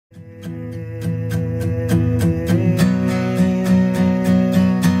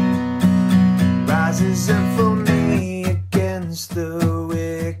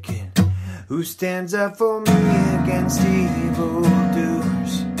stands up for me against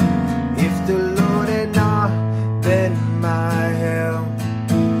evildoers? If the Lord had not been my help,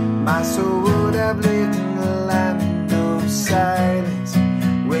 my soul would have lived in the land of silence.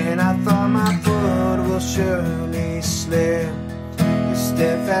 When I thought my foot will surely slip, your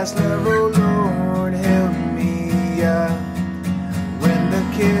steadfast love, oh Lord, held me up. When the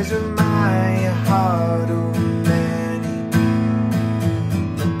cares of my heart are many,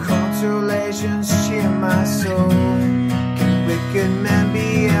 the consolations cheer my soul. Can wicked men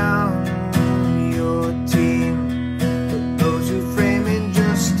be on your team? But those who frame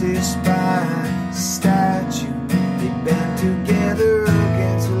injustice by statute, they band together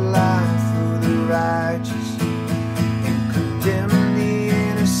against life for the righteous and condemn the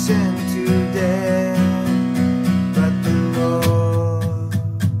innocent to death. But the Lord,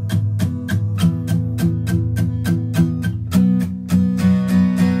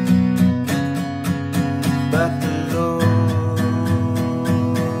 but the Lord,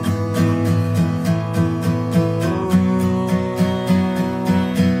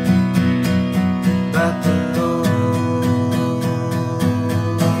 but the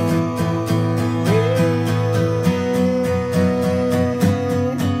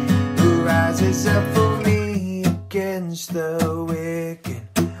up for me against the wicked,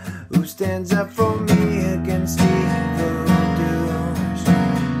 who stands up for me against evildoers?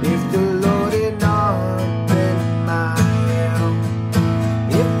 If the Lord had not been my help,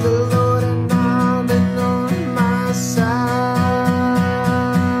 if the Lord had not been on my side,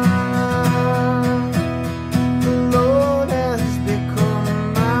 the Lord has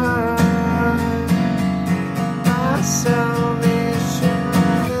become my salvation.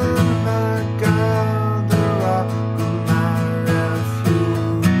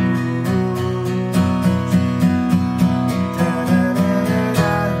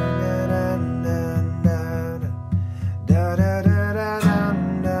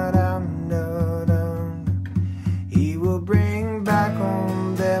 He will bring back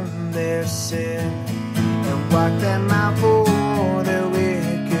on them their sin and wipe them out for all their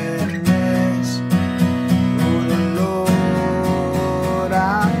wickedness. Oh, the Lord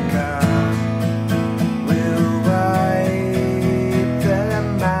our God will wipe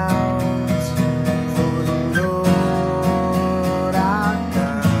them out. For the Lord our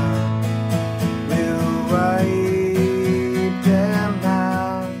God will wipe them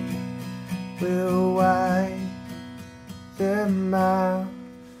out, will wipe them out.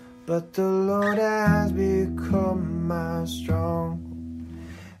 But the Lord has become my stronghold,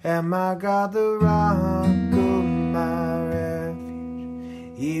 and my God the rock of my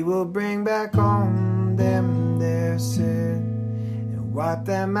refuge. He will bring back on them their sin and wipe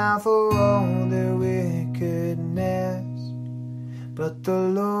them out for all their wickedness. But the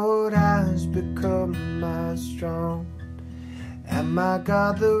Lord has become my stronghold, and my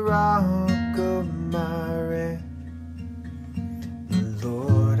God the rock of my refuge. The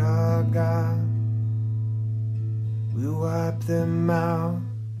Lord our God will wipe them out.